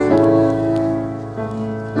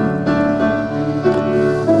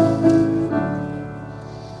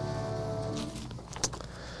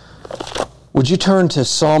Would you turn to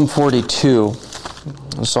Psalm 42?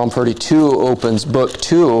 Psalm 42 opens Book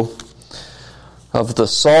 2 of the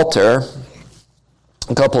Psalter.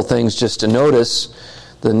 A couple things just to notice.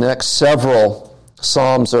 The next several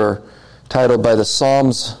psalms are titled by the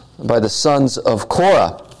sons of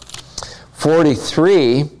Korah.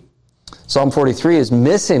 Psalm 43 is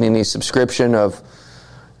missing any subscription of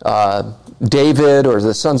David or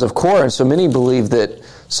the sons of Korah, and so many believe that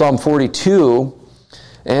Psalm 42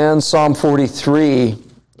 and Psalm 43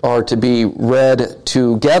 are to be read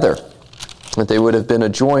together, that they would have been a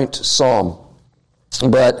joint psalm.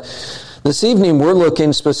 But this evening we're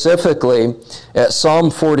looking specifically at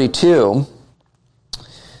Psalm 42,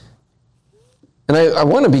 and I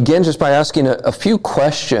want to begin just by asking a few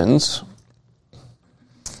questions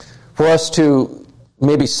for us to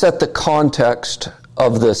maybe set the context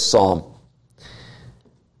of this psalm.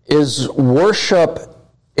 Is worship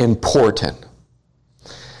important?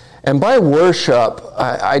 And by worship,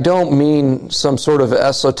 I don't mean some sort of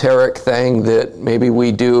esoteric thing that maybe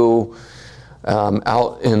we do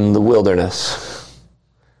out in the wilderness.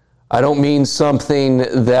 I don't mean something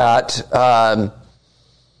that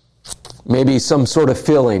maybe some sort of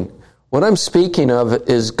feeling. What I'm speaking of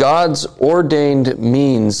is God's ordained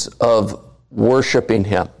means of worshiping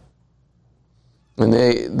Him. In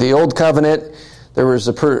the Old Covenant, there was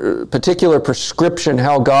a particular prescription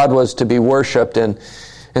how God was to be worshipped, and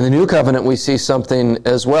in the New Covenant, we see something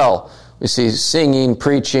as well. We see singing,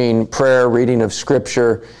 preaching, prayer, reading of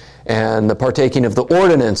Scripture, and the partaking of the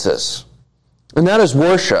ordinances. And that is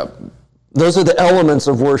worship. Those are the elements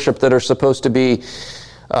of worship that are supposed to be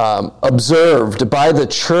observed by the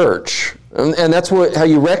church. And that's how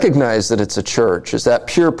you recognize that it's a church, is that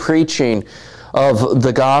pure preaching of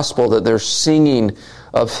the gospel, that there's singing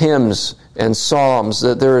of hymns and psalms,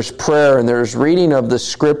 that there is prayer and there is reading of the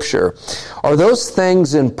Scripture. Are those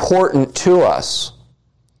things important to us?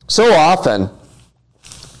 So often,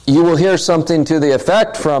 you will hear something to the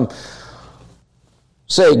effect from,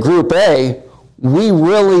 say, Group A, we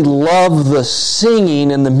really love the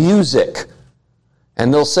singing and the music.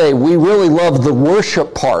 And they'll say, we really love the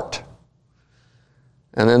worship part.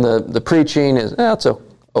 And then the preaching is, it's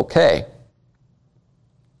okay.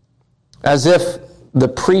 As if the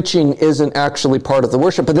preaching isn't actually part of the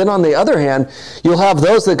worship. But then on the other hand, you'll have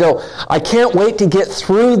those that go, I can't wait to get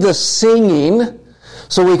through the singing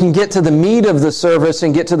so we can get to the meat of the service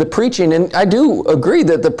and get to the preaching. And I do agree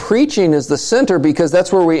that the preaching is the center because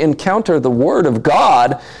that's where we encounter the Word of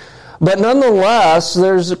God. But nonetheless,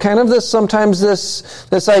 there's kind of this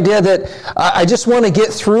idea that I just want to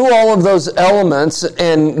get through all of those elements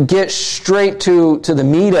and get straight to the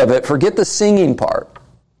meat of it. Forget the singing part.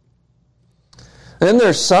 Then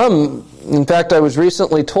there's some, in fact, I was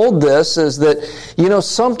recently told this, is that,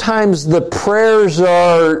 sometimes the prayers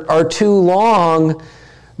are too long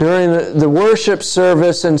during the worship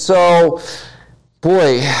service, and so,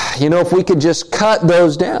 if we could just cut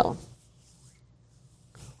those down.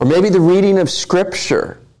 Or maybe the reading of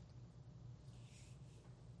Scripture.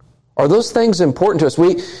 Are those things important to us?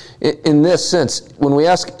 In this sense, when we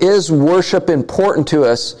ask, is worship important to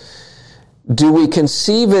us, do we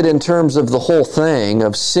conceive it in terms of the whole thing,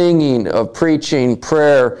 of singing, of preaching,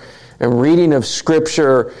 prayer, and reading of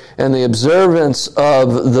Scripture, and the observance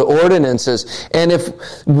of the ordinances? And if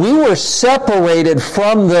we were separated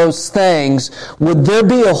from those things, would there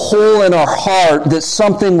be a hole in our heart that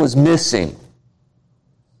something was missing?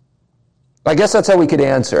 I guess that's how we could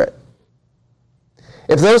answer it.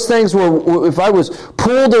 If I was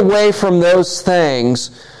pulled away from those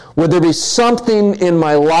things, would there be something in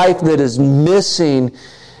my life that is missing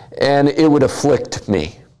and it would afflict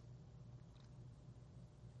me?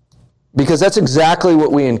 Because that's exactly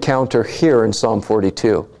what we encounter here in Psalm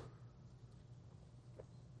 42.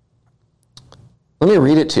 Let me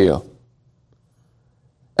read it to you.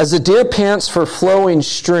 As the deer pants for flowing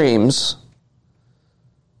streams,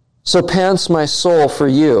 so pants my soul for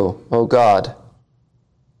you, O God.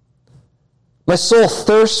 My soul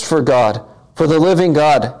thirsts for God, for the living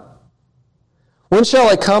God. When shall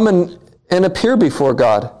I come and appear before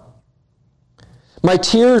God? My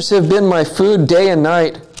tears have been my food day and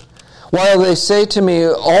night, while they say to me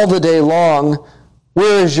all the day long,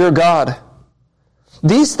 where is your God?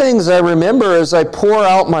 These things I remember as I pour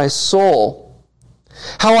out my soul,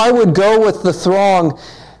 how I would go with the throng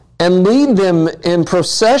and lead them in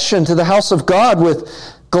procession to the house of God with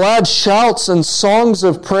glad shouts and songs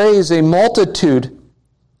of praise, a multitude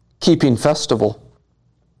keeping festival.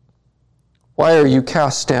 Why are you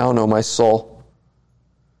cast down, O my soul?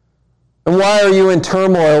 And why are you in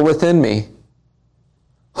turmoil within me?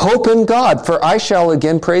 Hope in God, for I shall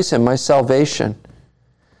again praise Him, my salvation.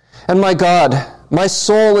 And my God, my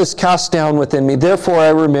soul is cast down within me. Therefore I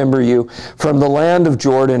remember you from the land of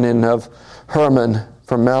Jordan and of Hermon,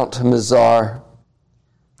 from Mount Mizar.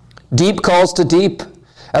 Deep calls to deep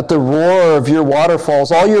at the roar of your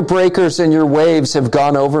waterfalls. All your breakers and your waves have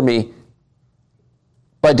gone over me.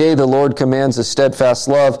 By day the Lord commands a steadfast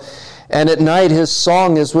love, and at night his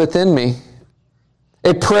song is within me,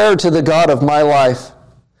 a prayer to the God of my life.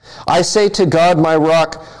 I say to God, my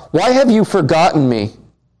rock, why have you forgotten me?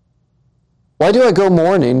 Why do I go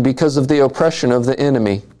mourning because of the oppression of the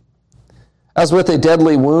enemy? As with a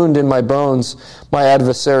deadly wound in my bones, my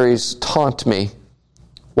adversaries taunt me,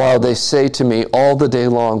 while they say to me all the day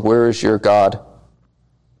long, where is your God?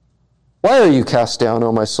 Why are you cast down,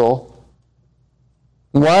 O my soul?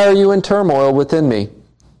 Why are you in turmoil within me?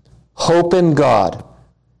 Hope in God,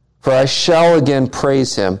 for I shall again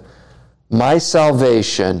praise him, my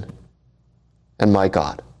salvation and my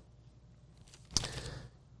God.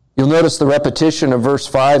 You'll notice the repetition of verse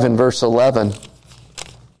 5 and verse 11,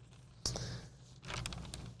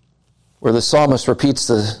 where the psalmist repeats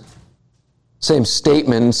the same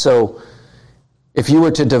statement. So if you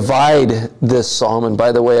were to divide this psalm, and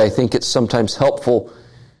by the way, I think it's sometimes helpful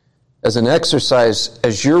as an exercise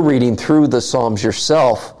as you're reading through the Psalms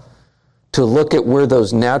yourself to look at where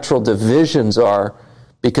those natural divisions are,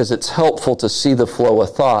 because it's helpful to see the flow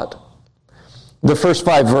of thought. The first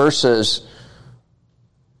 5 verses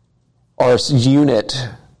are a unit,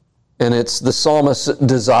 and it's the psalmist's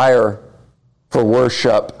desire for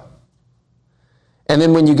worship. And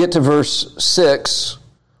then when you get to verse 6,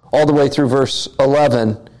 all the way through verse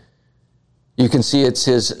 11, you can see it's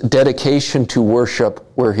his dedication to worship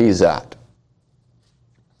where he's at.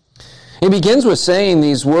 He begins with saying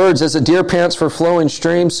these words, as a deer pants for flowing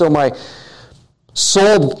streams, so my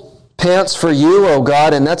soul pants for you, O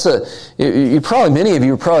God. And that's many of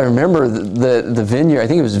you probably remember the Vineyard, I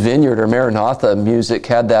think it was Vineyard or Maranatha music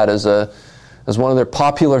had that as one of their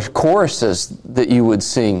popular choruses that you would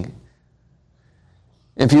sing.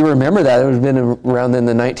 If you remember that, it would have been around in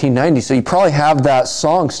the 1990s, so you probably have that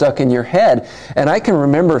song stuck in your head. And I can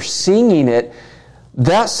remember singing it.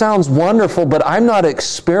 That sounds wonderful, but I'm not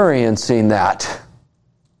experiencing that.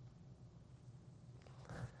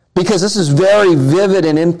 Because this is very vivid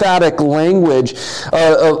and emphatic language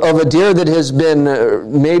of a deer that has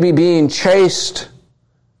been maybe being chased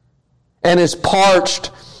and is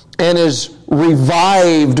parched and is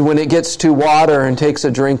revived when it gets to water and takes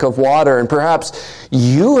a drink of water. And perhaps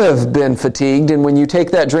you have been fatigued, and when you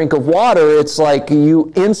take that drink of water, it's like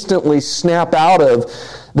you instantly snap out of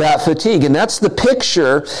that fatigue. And that's the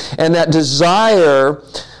picture and that desire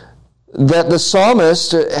that the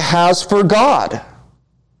psalmist has for God,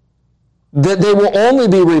 that they will only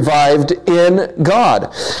be revived in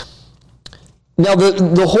God. Now,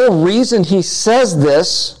 the whole reason he says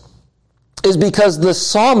this is because the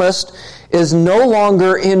psalmist is no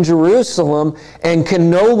longer in Jerusalem and can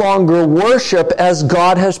no longer worship as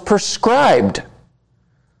God has prescribed.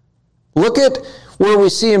 Look at where we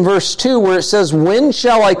see in verse 2 where it says, when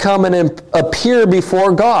shall I come and appear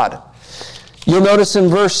before God? You'll notice in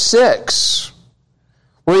verse 6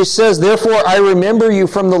 where he says, therefore I remember you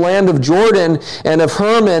from the land of Jordan and of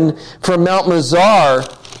Hermon, from Mount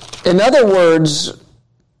Mizar. In other words,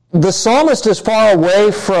 the psalmist is far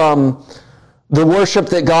away from the worship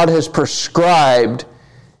that God has prescribed,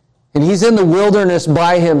 and he's in the wilderness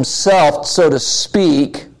by himself, so to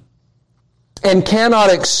speak, and cannot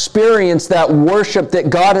experience that worship that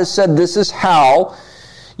God has said this is how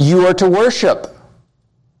you are to worship.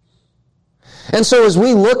 And so as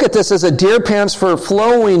we look at this, as a deer pants for a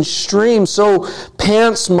flowing stream, so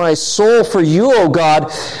pants my soul for you, O God.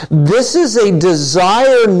 This is a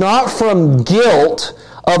desire not from guilt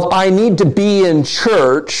of I need to be in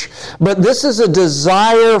church, but this is a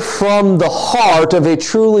desire from the heart of a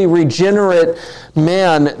truly regenerate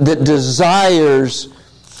man that desires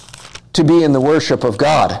to be in the worship of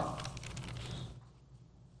God.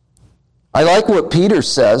 I like what Peter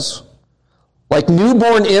says. Like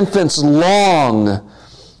newborn infants long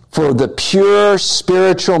for the pure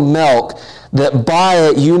spiritual milk, that by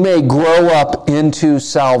it you may grow up into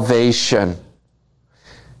salvation.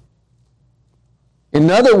 In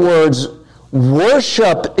other words,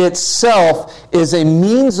 worship itself is a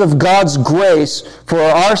means of God's grace for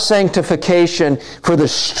our sanctification, for the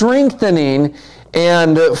strengthening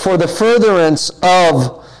and for the furtherance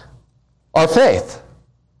of our faith.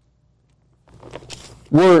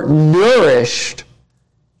 We're nourished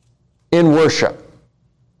in worship,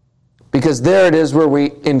 because there it is where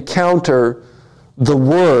we encounter the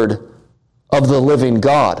Word of the living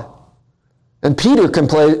God. And Peter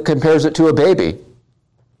compares it to a baby.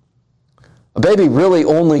 A baby really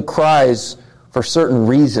only cries for certain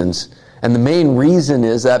reasons. And the main reason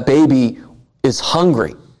is that baby is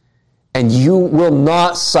hungry. And you will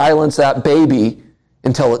not silence that baby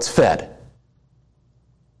until it's fed.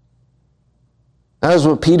 That is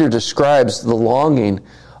what Peter describes the longing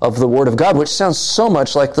of the Word of God, which sounds so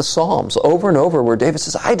much like the Psalms over and over, where David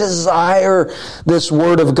says, I desire this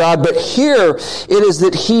Word of God. But here it is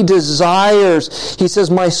that he desires. He says,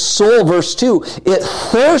 my soul, verse 2, it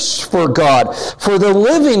thirsts for God, for the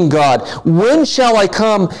living God. When shall I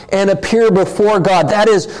come and appear before God? That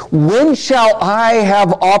is, when shall I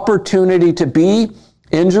have opportunity to be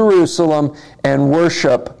in Jerusalem and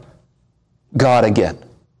worship God again?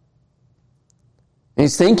 And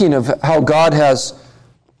he's thinking of how God has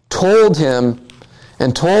told him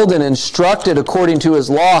and told and instructed according to his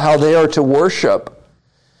law how they are to worship.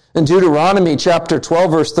 In Deuteronomy chapter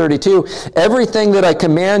 12, verse 32, everything that I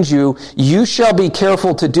command you, you shall be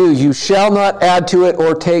careful to do. You shall not add to it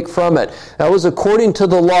or take from it. That was according to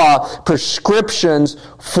the law, prescriptions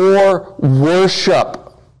for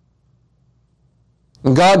worship.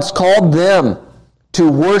 And God's called them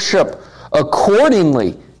to worship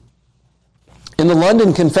accordingly. In the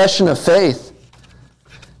London Confession of Faith,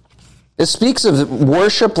 it speaks of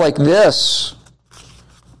worship like this.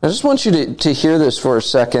 I just want you to hear this for a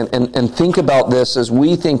second and think about this as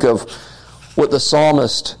we think of what the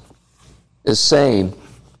psalmist is saying.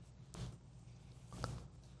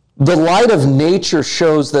 The light of nature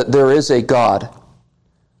shows that there is a God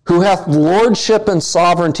who hath lordship and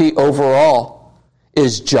sovereignty over all,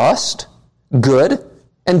 is just, good,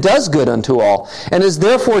 and does good unto all, and is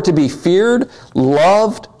therefore to be feared,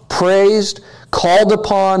 loved, praised, called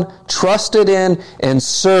upon, trusted in, and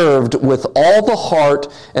served with all the heart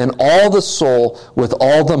and all the soul, with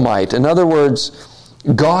all the might. In other words,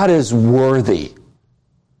 God is worthy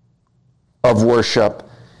of worship,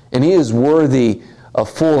 and He is worthy of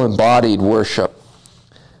full embodied worship.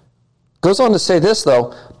 Goes on to say this,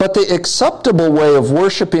 though, but the acceptable way of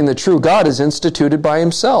worshiping the true God is instituted by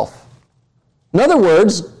Himself. In other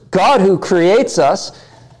words, God who creates us,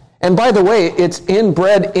 and by the way, it's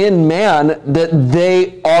inbred in man that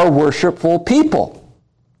they are worshipful people.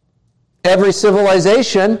 Every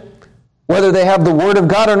civilization, whether they have the Word of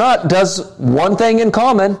God or not, does one thing in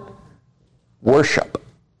common: worship.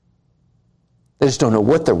 They just don't know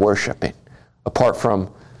what they're worshiping, apart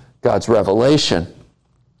from God's revelation.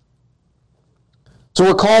 So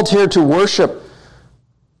we're called here to worship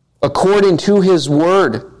according to His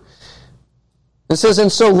Word. It says,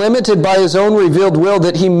 and so limited by His own revealed will,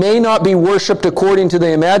 that He may not be worshipped according to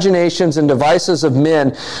the imaginations and devices of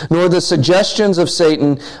men, nor the suggestions of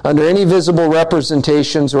Satan, under any visible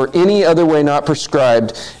representations or any other way not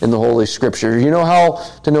prescribed in the Holy Scripture. You know how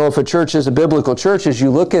to know if a church is a biblical church is you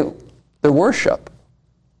look at their worship.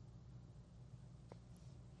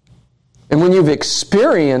 And when you've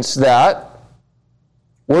experienced that,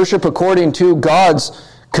 worship according to God's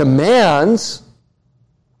commands,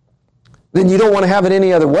 then you don't want to have it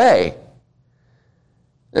any other way.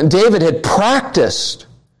 And David had practiced.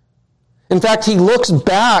 In fact, he looks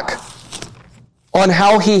back on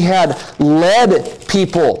how he had led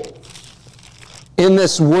people in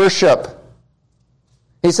this worship.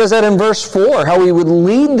 He says that in verse 4, how he would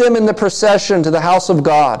lead them in the procession to the house of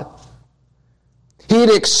God. He had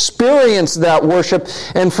experienced that worship,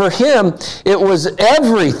 and for him, it was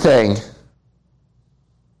everything.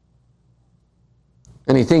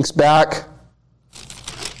 And he thinks back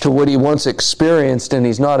to what he once experienced, and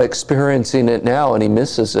he's not experiencing it now, and he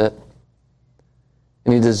misses it.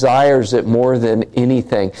 And he desires it more than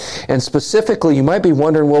anything. And specifically, you might be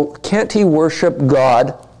wondering, well, can't he worship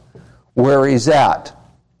God where he's at?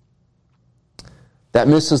 That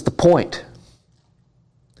misses the point.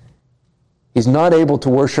 He's not able to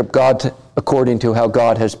worship God according to how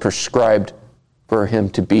God has prescribed for him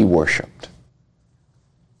to be worshipped.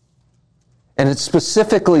 And it's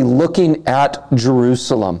specifically looking at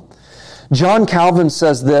Jerusalem. John Calvin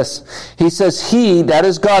says this. He says, He, that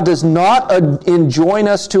is God, does not enjoin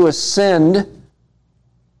us to ascend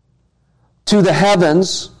to the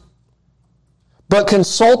heavens, but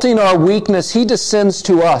consulting our weakness, He descends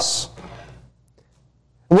to us.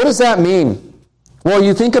 What does that mean? Well,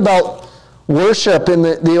 you think about worship in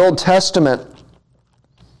the Old Testament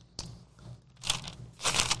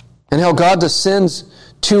and how God descends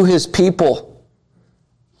to His people.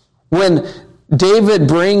 When David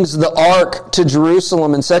brings the ark to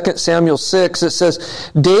Jerusalem in 2 Samuel 6, it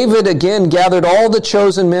says, David again gathered all the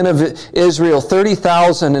chosen men of Israel,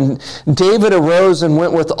 30,000, and David arose and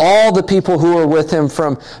went with all the people who were with him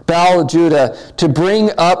from Baal, Judah, to bring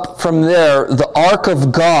up from there the ark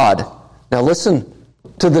of God. Now listen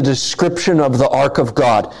to the description of the ark of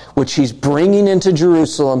God, which he's bringing into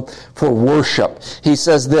Jerusalem for worship. He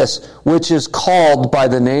says this, which is called by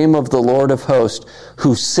the name of the Lord of hosts,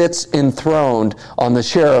 who sits enthroned on the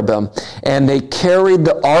cherubim. And they carried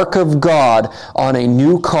the ark of God on a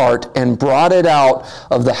new cart and brought it out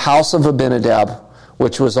of the house of Abinadab,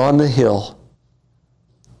 which was on the hill.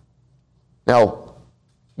 Now,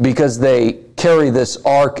 because they carry this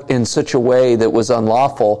ark in such a way that was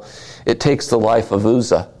unlawful, it takes the life of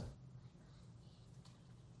Uzzah.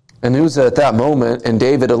 And Uzzah at that moment, and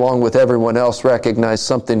David along with everyone else, recognized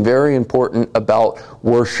something very important about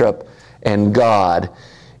worship and God,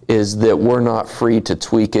 is that we're not free to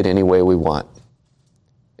tweak it any way we want.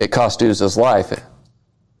 It cost Uzzah's life. It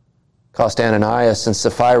cost Ananias and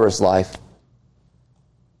Sapphira's life,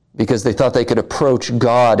 because they thought they could approach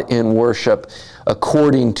God in worship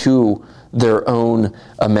according to their own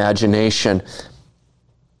imagination.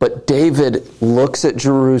 But David looks at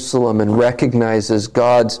Jerusalem and recognizes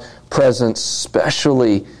God's presence,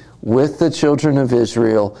 especially with the children of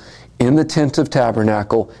Israel in the tent of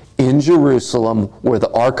tabernacle in Jerusalem, where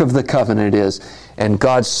the Ark of the Covenant is, and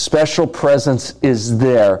God's special presence is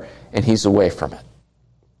there, and he's away from it.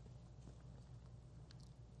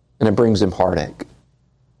 And it brings him heartache.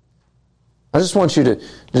 I just want you to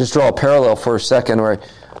just draw a parallel for a second, where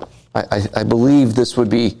I believe this would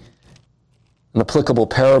be an applicable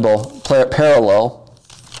parallel,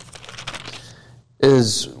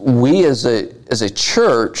 is we as a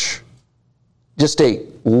church, just a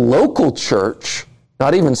local church,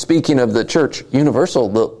 not even speaking of the church universal,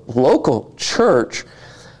 the local church,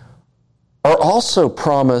 are also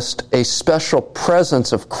promised a special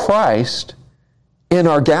presence of Christ in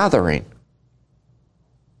our gathering.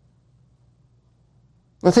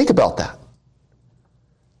 Now think about that.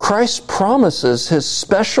 Christ promises his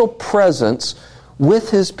special presence with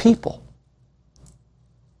his people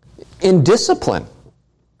in discipline.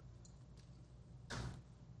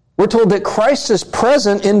 We're told that Christ is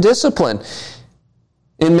present in discipline.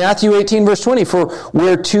 In Matthew 18, verse 20, for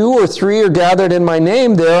where 2 or 3 are gathered in my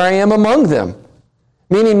name, there I am among them.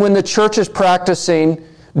 Meaning when the church is practicing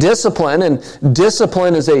discipline, and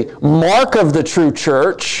discipline is a mark of the true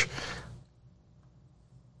church,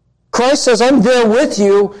 Christ says, I'm there with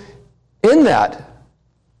you in that.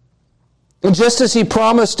 And just as he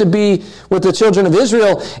promised to be with the children of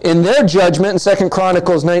Israel in their judgment in 2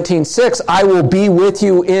 Chronicles 19:6, I will be with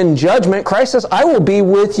you in judgment, Christ says, I will be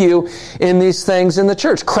with you in these things in the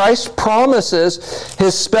church. Christ promises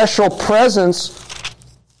his special presence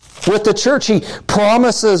with the church. He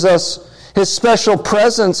promises us his special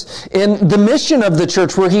presence in the mission of the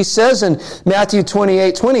church, where he says in Matthew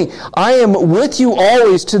 28:20, I am with you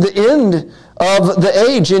always to the end of the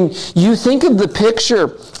age. And you think of the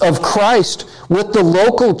picture of Christ with the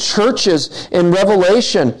local churches in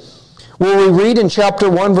Revelation, where we read in chapter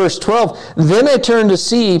 1, verse 12, then I turned to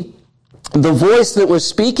see the voice that was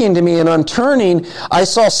speaking to me, and on turning, I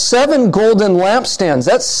saw 7 golden lampstands.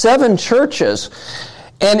 That's 7 churches.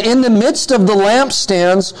 And in the midst of the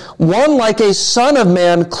lampstands, one like a son of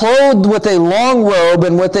man, clothed with a long robe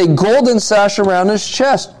and with a golden sash around his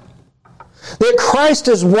chest. That Christ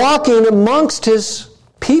is walking amongst his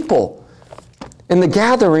people in the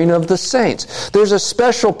gathering of the saints. There's a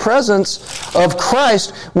special presence of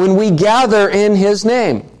Christ when we gather in his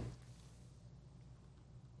name.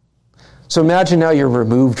 So imagine now you're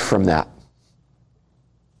removed from that.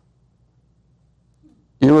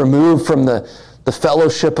 You're removed from the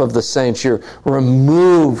fellowship of the saints. You're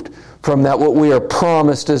removed from that. What we are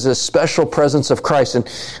promised is a special presence of Christ. And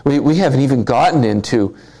we haven't even gotten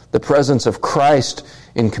into the presence of Christ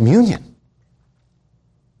in communion.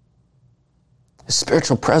 His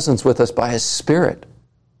spiritual presence with us by his Spirit.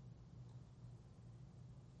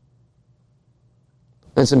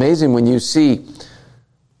 And it's amazing when you see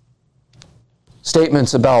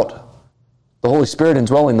statements about the Holy Spirit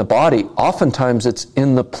indwelling the body. Oftentimes it's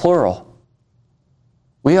in the plural.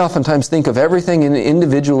 We oftentimes think of everything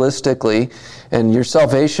individualistically, and your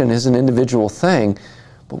salvation is an individual thing,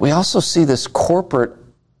 but we also see this corporate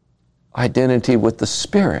identity with the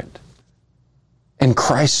Spirit and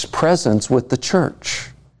Christ's presence with the church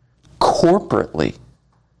corporately.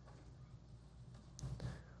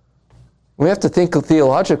 We have to think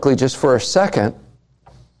theologically just for a second.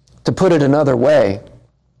 To put it another way,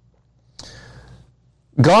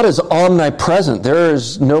 God is omnipresent. There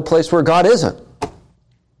is no place where God isn't.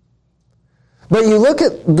 But you look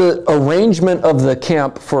at the arrangement of the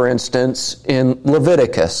camp, for instance, in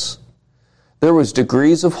Leviticus. There was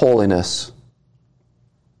degrees of holiness.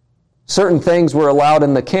 Certain things were allowed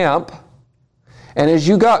in the camp. And as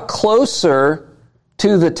you got closer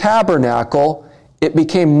to the tabernacle, it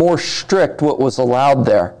became more strict what was allowed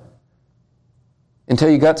there. Until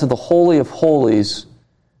you got to the Holy of Holies,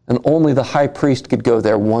 and only the high priest could go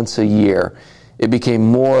there once a year. It became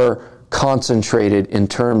more concentrated in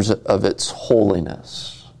terms of its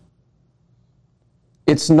holiness.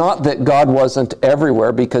 It's not that God wasn't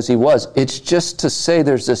everywhere, because he was. It's just to say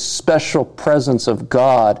there's this special presence of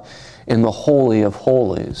God in the Holy of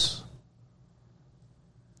Holies.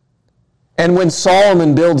 And when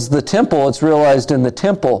Solomon builds the temple, it's realized in the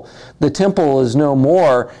temple is no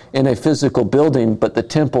more in a physical building, but the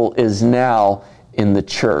temple is now in the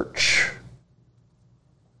church.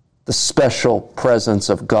 The special presence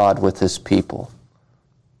of God with his people.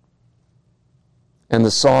 And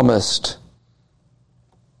the psalmist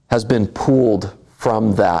has been pulled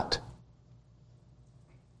from that.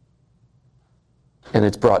 And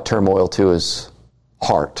it's brought turmoil to his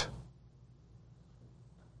heart.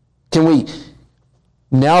 Can we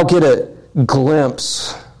now get a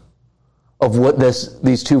glimpse of what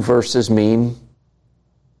these two verses mean?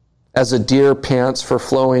 As a deer pants for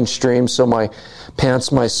flowing streams, so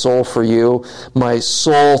pants my soul for you. My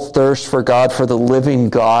soul thirsts for God, for the living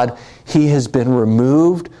God. He has been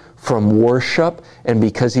removed from worship, and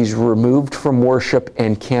because he's removed from worship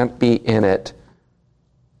and can't be in it,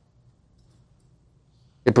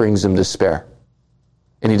 it brings him despair.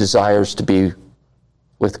 And he desires to be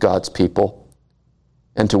with God's people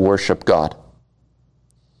and to worship God.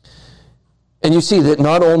 And you see that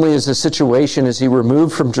not only is the situation is he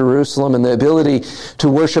removed from Jerusalem and the ability to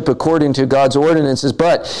worship according to God's ordinances,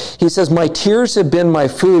 but he says, my tears have been my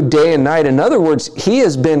food day and night. In other words, he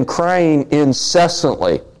has been crying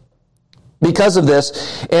incessantly because of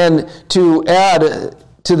this. And to add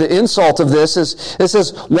to the insult of this is, it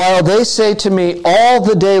says, while they say to me all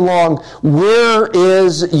the day long, where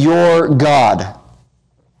is your God?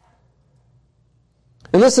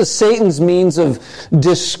 And this is Satan's means of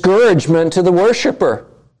discouragement to the worshiper.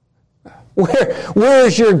 Where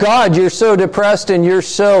is your God? You're so depressed and you're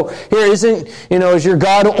so here. Is your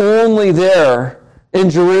God only there in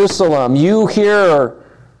Jerusalem? You here are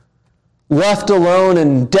left alone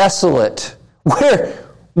and desolate.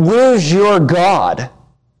 Where's your God?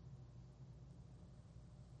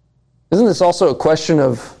 Isn't this also a question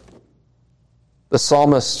of the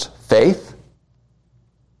psalmist's faith?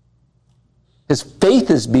 His faith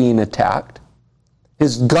is being attacked.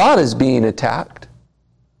 His God is being attacked.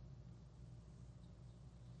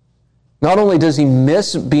 Not only does he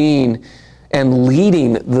miss being and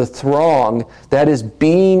leading the throng, that is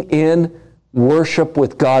being in worship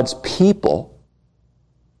with God's people,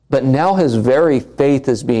 but now his very faith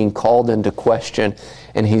is being called into question,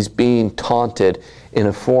 and he's being taunted in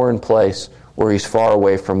a foreign place where he's far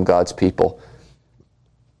away from God's people.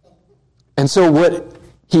 And so what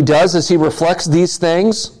he does is he reflects these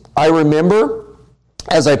things. I remember,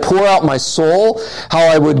 as I pour out my soul, how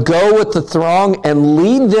I would go with the throng and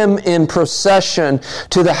lead them in procession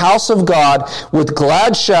to the house of God with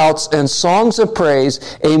glad shouts and songs of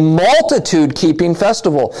praise, a multitude keeping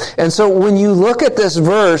festival. And so when you look at this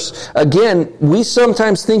verse, again, we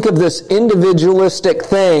sometimes think of this individualistic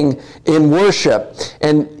thing in worship.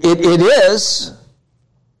 And it is,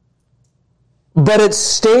 but it's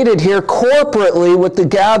stated here corporately with the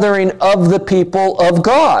gathering of the people of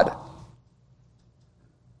God.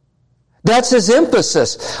 That's his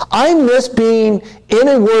emphasis. I miss being in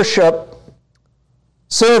a worship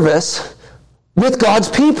service with God's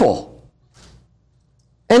people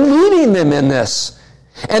and leading them in this.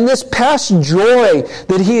 And this past joy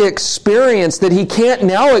that he experienced, that he can't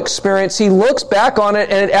now experience, he looks back on it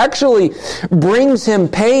and it actually brings him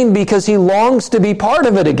pain because he longs to be part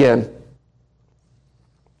of it again.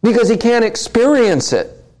 Because he can't experience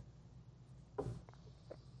it.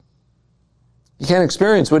 He can't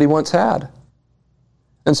experience what he once had.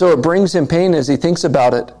 And so it brings him pain as he thinks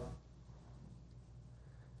about it.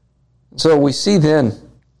 So we see then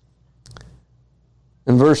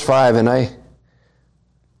in verse 5, and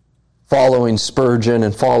following Spurgeon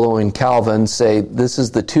and following Calvin, say this is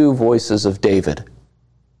the two voices of David.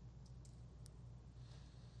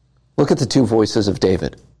 Look at the two voices of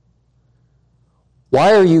David.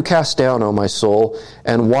 Why are you cast down, O my soul,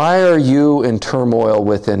 and why are you in turmoil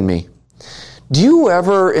within me? Do you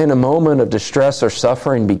ever, in a moment of distress or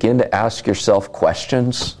suffering, begin to ask yourself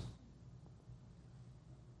questions?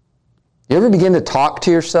 You ever begin to talk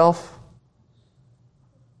to yourself?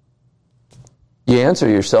 You answer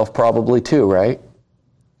yourself probably too, right?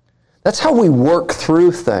 That's how we work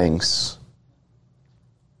through things.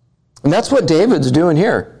 And that's what David's doing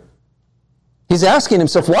here. He's asking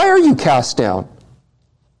himself, why are you cast down?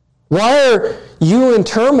 Why are you in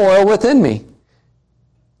turmoil within me?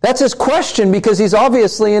 That's his question, because he's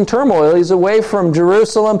obviously in turmoil. He's away from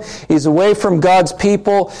Jerusalem. He's away from God's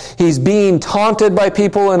people. He's being taunted by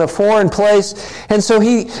people in a foreign place. And so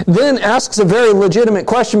he then asks a very legitimate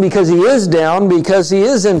question, because he is down, because he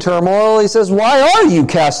is in turmoil. He says, why are you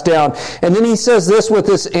cast down? And then he says this with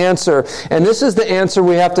this answer. And this is the answer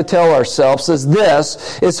we have to tell ourselves, is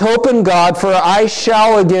this, is hope in God, for I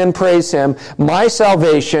shall again praise him, my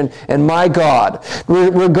salvation and my God.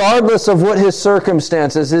 Regardless of what his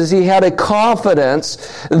circumstances, is he had a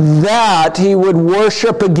confidence that he would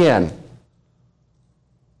worship again.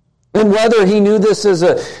 And whether he knew this as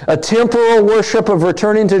a temporal worship of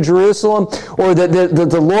returning to Jerusalem, or that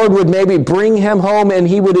the Lord would maybe bring him home and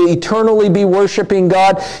he would eternally be worshiping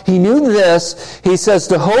God, he knew this. He says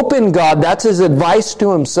to hope in God. That's his advice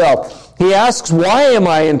to himself. He asks, why am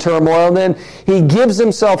I in turmoil? And then he gives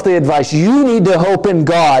himself the advice. You need to hope in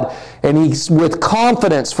God. And he's with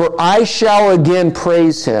confidence, for I shall again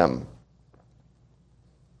praise him.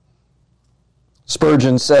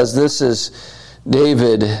 Spurgeon says this is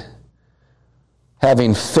David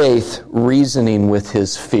having faith reasoning with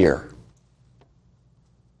his fear.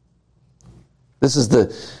 This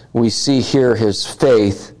is we see here his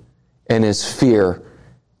faith and his fear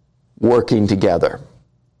working together.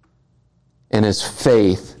 And his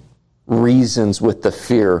faith reasons with the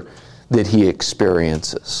fear that he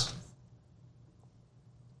experiences.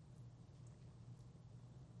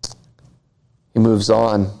 He moves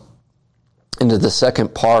on into the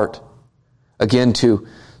second part, again to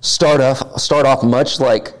start off much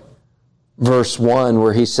like verse 1,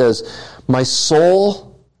 where he says, my soul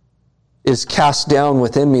is cast down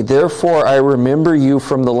within me. Therefore, I remember you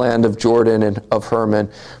from the land of Jordan and of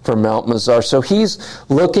Hermon, from Mount Mizar. So he's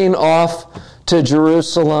looking off to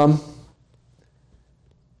Jerusalem.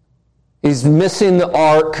 He's missing the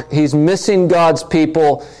ark. He's missing God's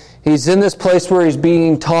people. He's in this place where he's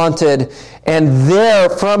being taunted. And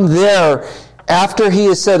from there, after he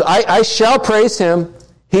has said, I shall praise him.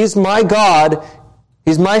 He's my God.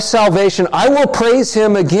 He's my salvation. I will praise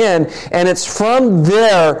him again. And it's from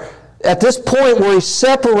there, at this point where he's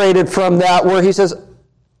separated from that, where he says,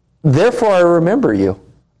 therefore I remember you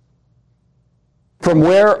from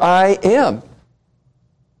where I am.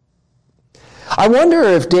 I wonder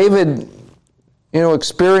if David,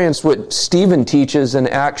 experienced what Stephen teaches in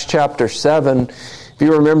Acts chapter 7. If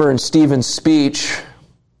you remember in Stephen's speech,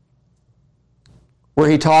 where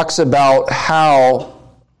he talks about how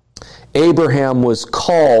Abraham was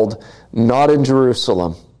called not in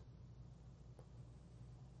Jerusalem.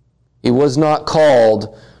 He was not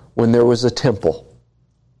called when there was a temple.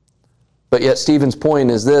 But yet Stephen's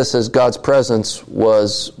point is this, as God's presence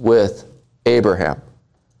was with Abraham.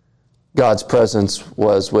 God's presence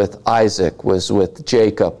was with Isaac, was with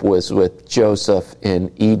Jacob, was with Joseph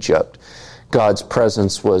in Egypt. God's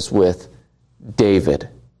presence was with David.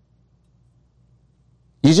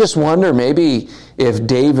 You just wonder maybe if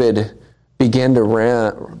David began to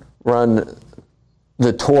run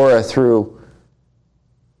the Torah through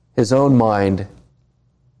his own mind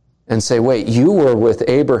and say, wait, you were with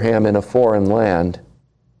Abraham in a foreign land.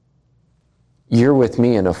 You're with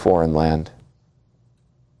me in a foreign land.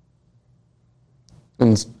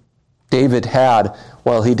 And David had,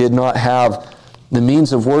 while he did not have the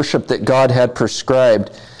means of worship that God had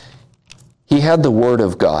prescribed, he had the Word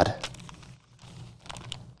of God.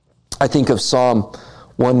 I think of Psalm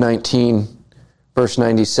 119, verse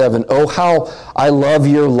 97. Oh, how I love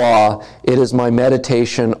your law. It is my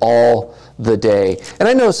meditation all the day. And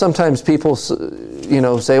I know sometimes people,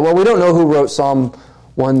 say, well, we don't know who wrote Psalm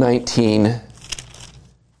 119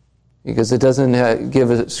 because it doesn't give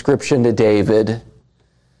a description to David.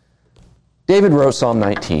 David wrote Psalm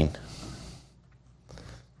 19.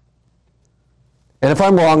 And if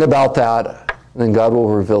I'm wrong about that, then God will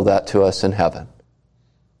reveal that to us in heaven.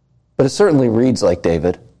 But it certainly reads like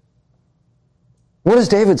David. What does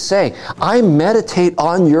David say? I meditate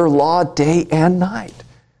on your law day and night.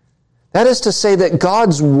 That is to say that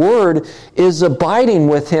God's word is abiding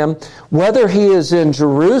with him, whether he is in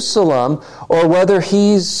Jerusalem or whether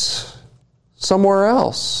he's somewhere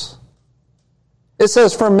else. It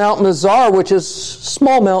says from Mount Mizar, which is a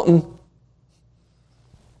small mountain.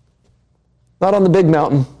 Not on the big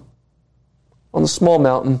mountain, on the small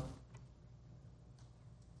mountain.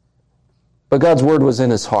 But God's word was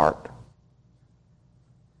in his heart.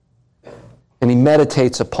 And he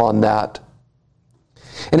meditates upon that.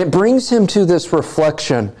 And it brings him to this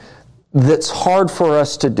reflection that's hard for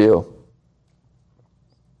us to do.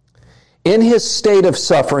 In his state of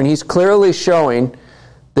suffering, he's clearly showing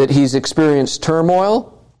that he's experienced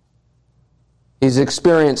turmoil. He's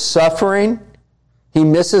experienced suffering. He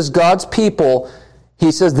misses God's people.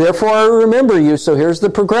 he says, therefore I remember you. So here's the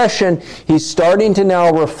progression. He's starting to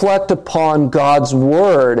now reflect upon God's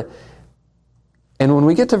word. And when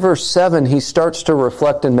we get to verse 7, he starts to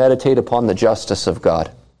reflect and meditate upon the justice of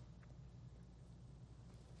God.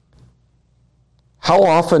 How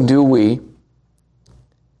often do we?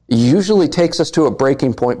 It usually takes us to a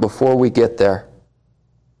breaking point before we get there,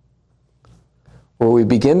 where we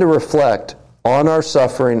begin to reflect on our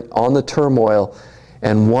suffering, on the turmoil,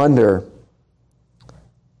 and wonder,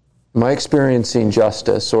 am I experiencing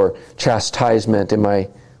justice or chastisement?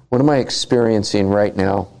 What am I experiencing right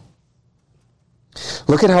now?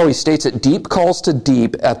 Look at how he states it. Deep calls to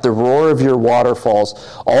deep at the roar of your waterfalls.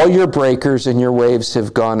 All your breakers and your waves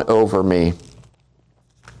have gone over me.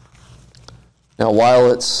 Now,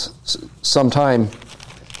 while it's sometime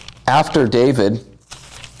after David,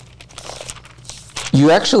 you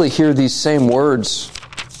actually hear these same words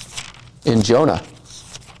in Jonah.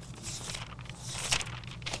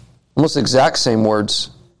 Almost exact same words.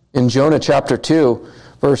 In Jonah chapter 2,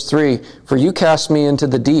 verse 3, for you cast me into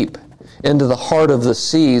the deep, into the heart of the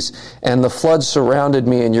seas, and the floods surrounded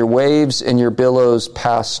me, and your waves and your billows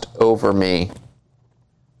passed over me.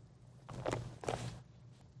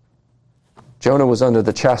 Jonah was under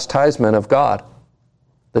the chastisement of God,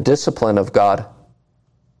 the discipline of God.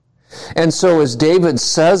 And so as David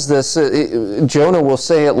says this, Jonah will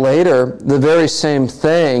say it later, the very same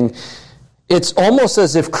thing. It's almost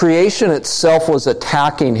as if creation itself was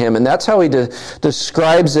attacking him, and that's how he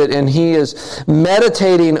describes it, and he is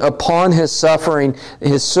meditating upon his suffering,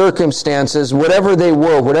 his circumstances, whatever they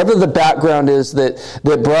were, whatever the background is that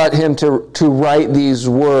brought him to write these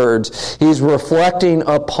words. He's reflecting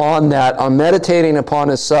upon that, meditating upon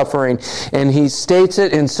his suffering, and he states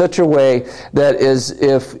it in such a way that is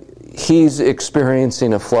if he's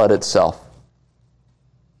experiencing a flood itself.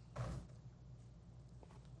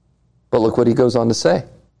 But look what he goes on to say.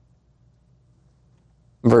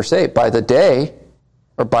 Verse 8, by day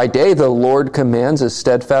the Lord commands his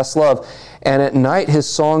steadfast love, and at night his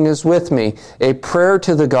song is with me, a prayer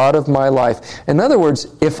to the God of my life. In other words,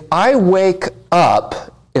 if I wake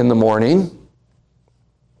up in the morning,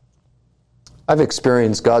 I've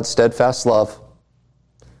experienced God's steadfast love.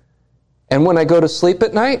 And when I go to sleep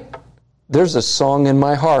at night, there's a song in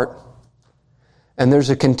my heart, and there's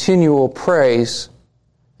a continual praise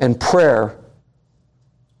and prayer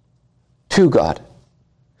to God.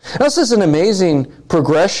 Now, this is an amazing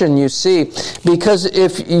progression you see, because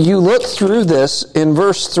if you look through this, in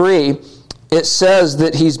verse 3, it says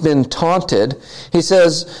that he's been taunted. He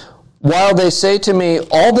says, while they say to me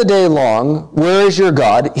all the day long, where is your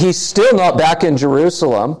God? He's still not back in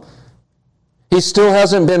Jerusalem. He still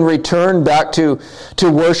hasn't been returned back to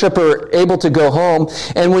worship or able to go home.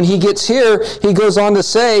 And when he gets here, he goes on to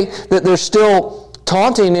say that they're still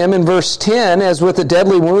taunting him in verse 10, as with a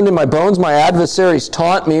deadly wound in my bones, my adversaries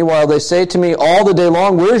taunt me while they say to me all the day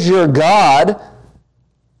long, where's your God?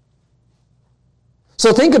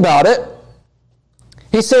 So think about it.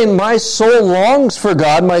 He's saying, my soul longs for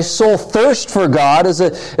God, my soul thirsts for God, as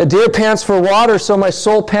a deer pants for water, so my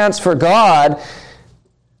soul pants for God.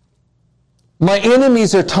 My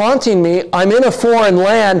enemies are taunting me. I'm in a foreign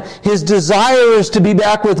land. His desire is to be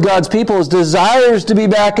back with God's people. His desire is to be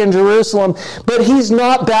back in Jerusalem. But he's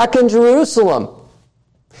not back in Jerusalem.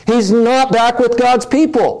 He's not back with God's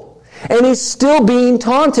people. And he's still being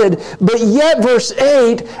taunted. But yet, verse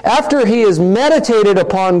 8, after he has meditated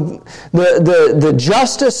upon the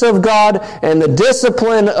justice of God and the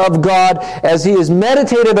discipline of God, as he has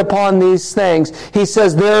meditated upon these things, he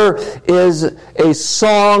says, there is a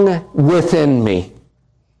song within me.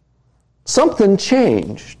 Something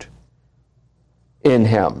changed in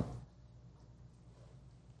him.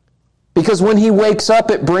 Because when he wakes up,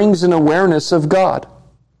 it brings an awareness of God.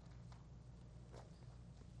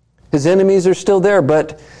 His enemies are still there,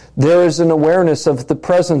 but there is an awareness of the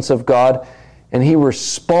presence of God, and he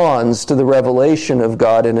responds to the revelation of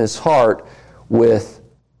God in his heart with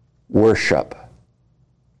worship.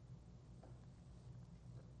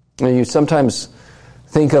 Now, you sometimes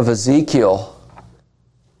think of Ezekiel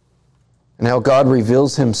and how God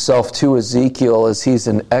reveals himself to Ezekiel as he's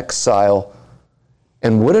in exile.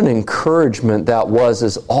 And what an encouragement that was,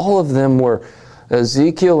 as all of them were,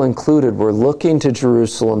 Ezekiel included, were looking to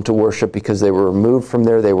Jerusalem to worship because they were removed from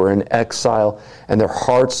there. They were in exile, and their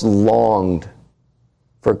hearts longed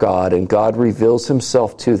for God, and God reveals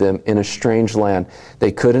himself to them in a strange land.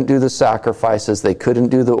 They couldn't do the sacrifices. They couldn't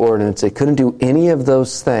do the ordinance. They couldn't do any of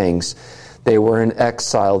those things. They were in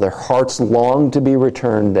exile. Their hearts longed to be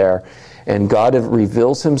returned there. And God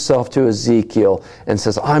reveals himself to Ezekiel and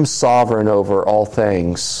says, I'm sovereign over all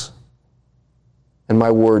things, and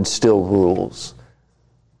my word still rules.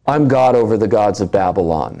 I'm God over the gods of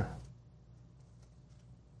Babylon.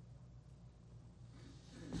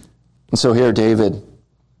 And so here David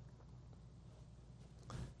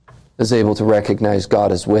is able to recognize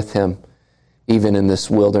God is with him, even in this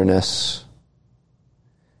wilderness.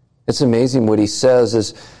 It's amazing what he says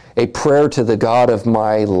is a prayer to the God of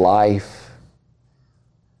my life.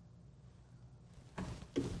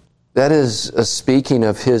 That is a speaking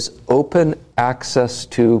of his open access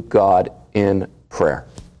to God in prayer.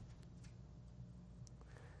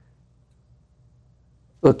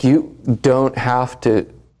 Look, you don't have to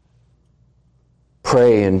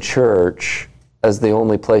pray in church as the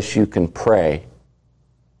only place you can pray.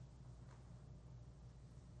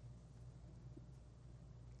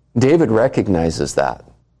 David recognizes that.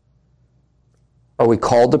 Are we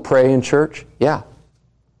called to pray in church? Yeah.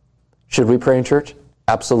 Should we pray in church?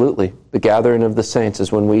 Absolutely. The gathering of the saints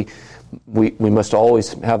is when we must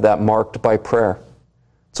always have that marked by prayer.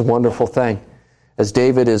 It's a wonderful thing. As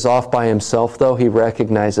David is off by himself, though, he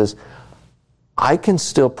recognizes, I can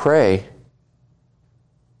still pray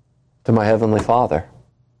to my Heavenly Father.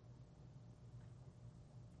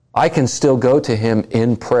 I can still go to him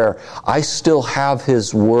in prayer. I still have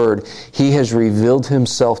his word. He has revealed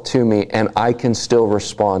himself to me, and I can still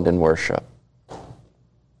respond in worship.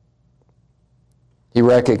 He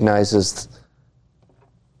recognizes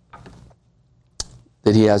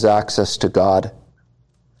that he has access to God.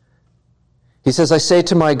 He says, I say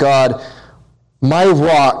to my God, my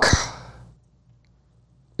rock.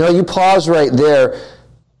 Now you pause right there.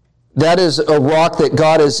 That is a rock that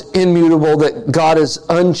God is immutable, that God is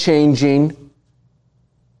unchanging,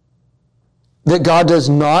 that God does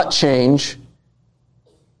not change.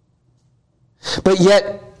 But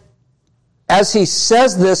yet, as he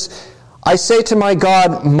says this, I say to my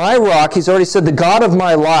God, my rock, he's already said the God of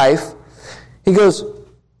my life, he goes,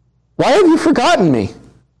 why have you forgotten me?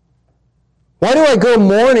 Why do I go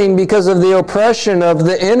mourning because of the oppression of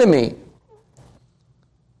the enemy?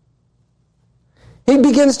 He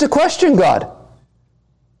begins to question God.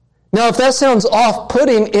 Now, if that sounds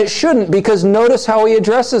off-putting, it shouldn't, because notice how he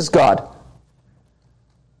addresses God.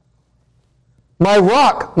 My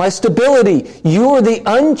rock, my stability, you are the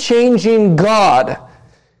unchanging God.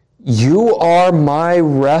 You are my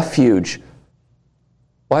refuge.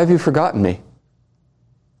 Why have you forgotten me?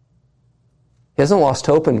 He hasn't lost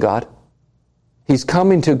hope in God. He's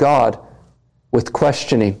coming to God with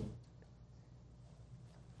questioning.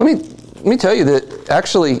 Let me tell you that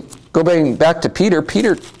actually, going back to Peter,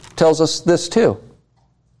 Peter tells us this too.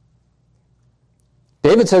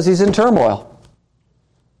 David says he's in turmoil.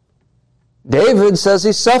 David says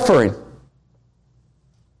he's suffering.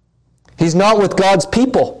 He's not with God's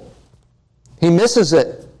people. He misses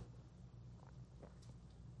it.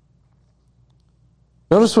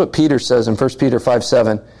 Notice what Peter says in 1 Peter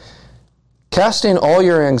 5:7. Casting all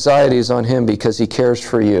your anxieties on him because he cares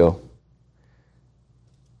for you.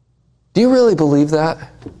 Do you really believe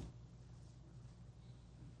that?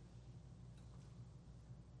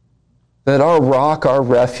 That our rock, our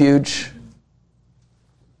refuge,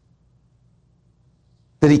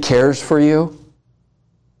 that he cares for you?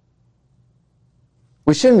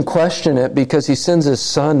 We shouldn't question it because he sends his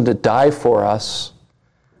son to die for us.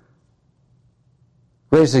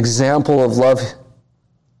 Greatest example of love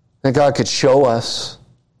that God could show us.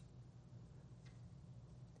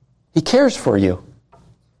 He cares for you.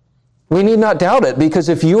 We need not doubt it, because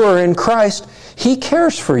if you are in Christ, he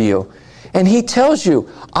cares for you. And he tells you,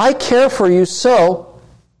 I care for you, so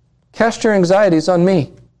cast your anxieties on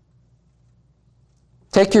me.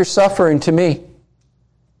 Take your suffering to me.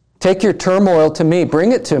 Take your turmoil to me.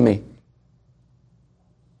 Bring it to me.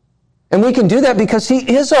 And we can do that because he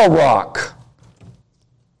is our rock.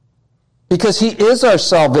 Because he is our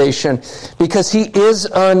salvation. Because he is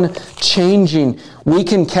unchanging. We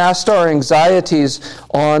can cast our anxieties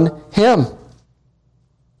on him.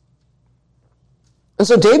 And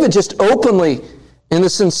so David just openly, in the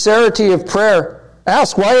sincerity of prayer,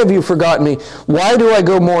 asks, why have you forgotten me? Why do I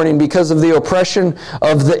go mourning? Because of the oppression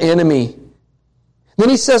of the enemy. Then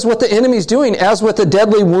he says what the enemy's doing. As with a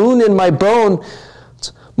deadly wound in my bone,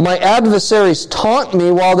 my adversaries taunt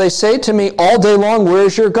me while they say to me all day long, where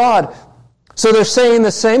is your God? So they're saying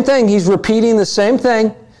the same thing. He's repeating the same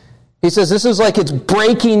thing. He says, this is like it's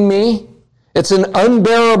breaking me. It's an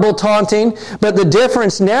unbearable taunting. But the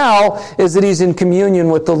difference now is that he's in communion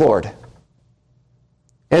with the Lord.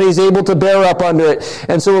 And he's able to bear up under it.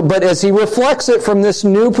 And so, but as he reflects it from this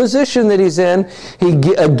new position that he's in, he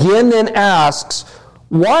again then asks,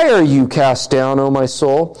 Why are you cast down, O my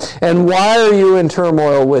soul? And why are you in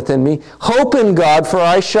turmoil within me? Hope in God, for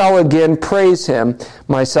I shall again praise him,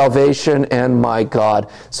 my salvation and my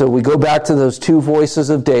God. So we go back to those two voices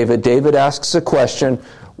of David. David asks a question,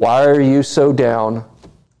 why are you so down?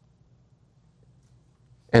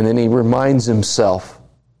 And then he reminds himself,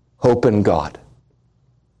 hope in God.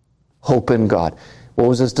 Hope in God. What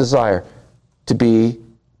was his desire? To be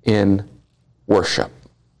in worship.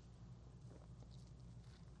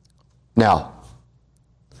 Now,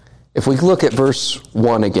 if we look at verse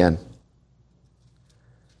 1 again,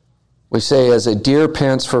 we say, as a deer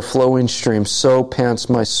pants for flowing streams, so pants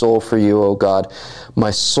my soul for you, O God.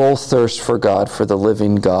 My soul thirsts for God, for the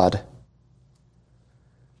living God.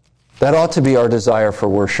 That ought to be our desire for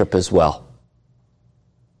worship as well.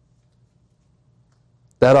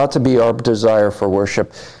 That ought to be our desire for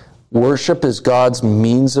worship. Worship is God's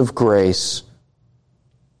means of grace,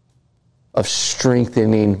 of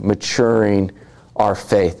strengthening, maturing our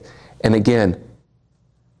faith. And again,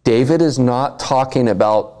 David is not talking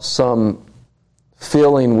about some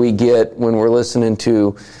feeling we get when we're listening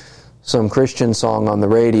to some Christian song on the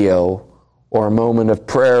radio or a moment of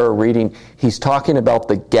prayer or reading. He's talking about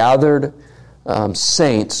the gathered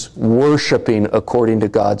saints worshiping according to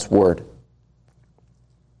God's word.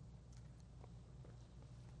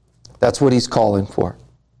 That's what he's calling for,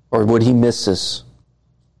 or what he misses.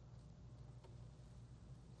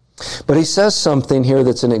 But he says something here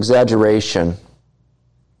that's an exaggeration.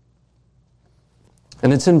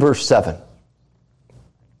 And it's in verse 7.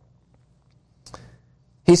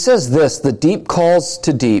 He says this, the deep calls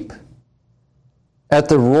to deep. At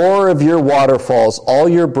the roar of your waterfalls, all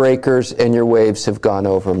your breakers and your waves have gone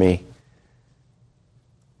over me.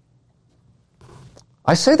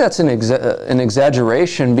 I say that's an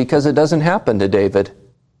exaggeration because it doesn't happen to David.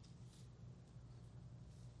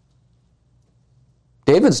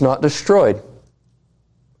 David's not destroyed.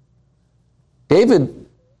 David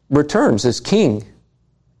returns as king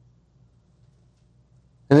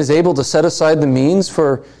and is able to set aside the means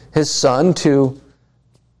for his son to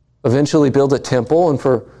eventually build a temple and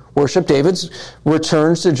for worship. David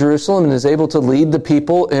returns to Jerusalem and is able to lead the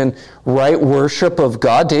people in right worship of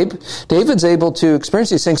God. David's able to experience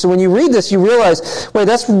these things. So when you read this, you realize, wait,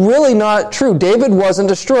 that's really not true. David wasn't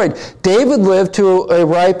destroyed. David lived to a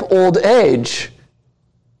ripe old age.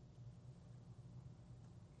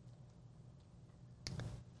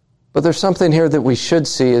 But there's something here that we should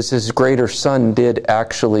see is his greater son did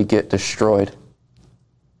actually get destroyed.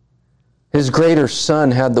 His greater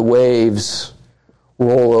son had the waves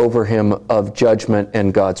roll over him of judgment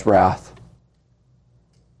and God's wrath.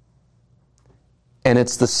 And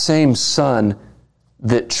it's the same son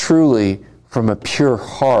that truly, from a pure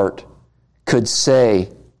heart, could say,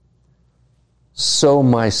 so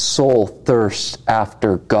my soul thirsts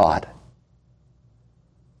after God.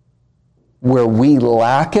 Where we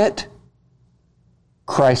lack it,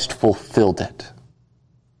 Christ fulfilled it.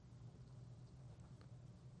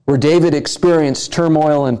 Where David experienced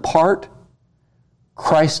turmoil in part,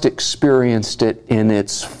 Christ experienced it in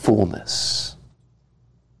its fullness.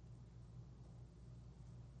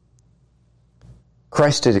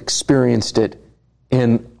 Christ had experienced it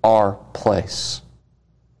in our place.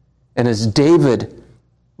 And as David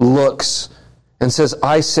looks and says,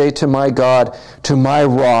 I say to my God, to my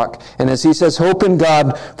rock. And as he says, hope in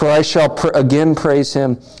God, for I shall again praise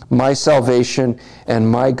him, my salvation and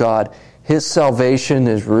my God. His salvation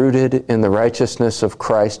is rooted in the righteousness of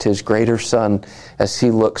Christ, his greater son. As he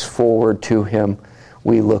looks forward to him,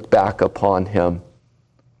 we look back upon him.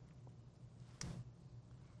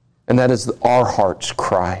 And that is our heart's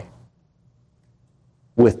cry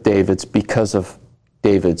with David's, because of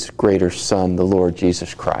David's greater son, the Lord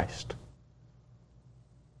Jesus Christ.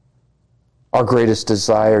 Our greatest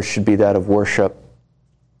desire should be that of worship.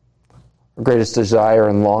 Our greatest desire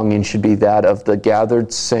and longing should be that of the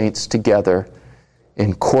gathered saints together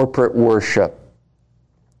in corporate worship,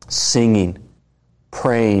 singing,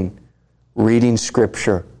 praying, reading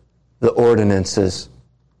Scripture, the ordinances,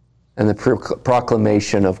 and the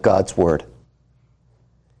proclamation of God's Word.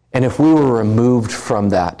 And if we were removed from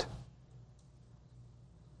that,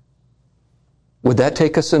 would that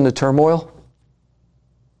take us into turmoil?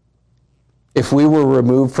 If we were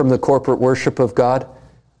removed from the corporate worship of God?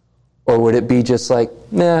 Or would it be just like,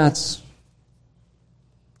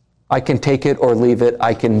 I can take it or leave it,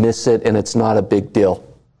 I can miss it, and it's not a big deal?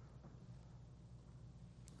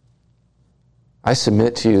 I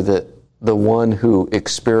submit to you that the one who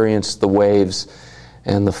experienced the waves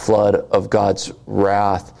and the flood of God's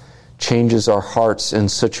wrath changes our hearts in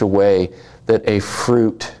such a way that a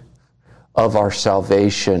fruit of our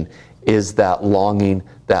salvation is that longing,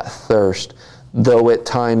 that thirst. Though at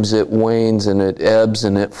times it wanes and it ebbs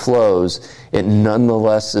and it flows, it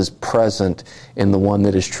nonetheless is present in the one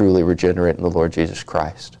that is truly regenerate in the Lord Jesus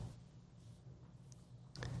Christ.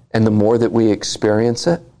 And the more that we experience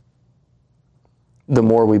it, the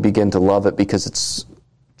more we begin to love it, because it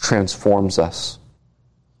transforms us.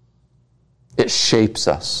 It shapes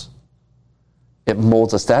us. It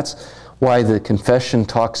molds us. That's why the confession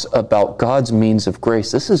talks about God's means of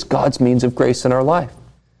grace. This is God's means of grace in our life.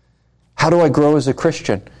 How do I grow as a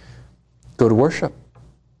Christian? Go to worship.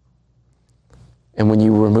 And when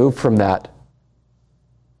you remove from that,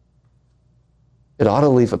 it ought to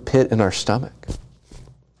leave a pit in our stomach,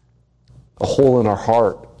 a hole in our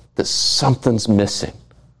heart that something's missing.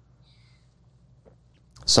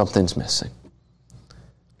 Something's missing.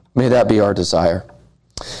 May that be our desire.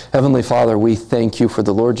 Heavenly Father, we thank you for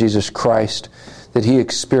the Lord Jesus Christ, that he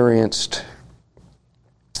experienced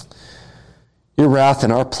your wrath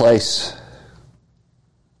in our place.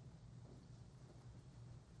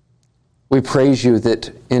 We praise you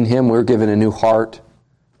that in him we're given a new heart,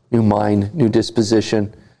 new mind, new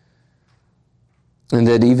disposition, and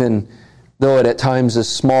that even though it at times is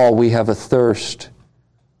small, we have a thirst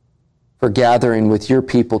for gathering with your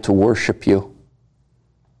people to worship you.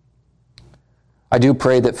 I do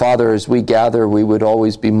pray that, Father, as we gather, we would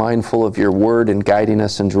always be mindful of your word and guiding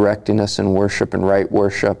us and directing us in worship and right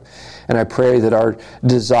worship. And I pray that our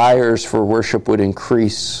desires for worship would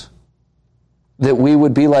increase, that we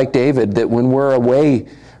would be like David, that when we're away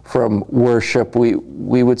from worship, we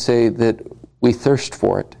would say that we thirst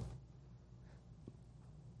for it.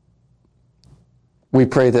 We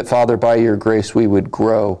pray that, Father, by your grace, we would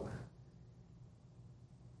grow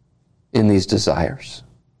in these desires.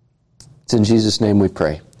 It's in Jesus' name we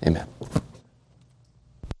pray. Amen.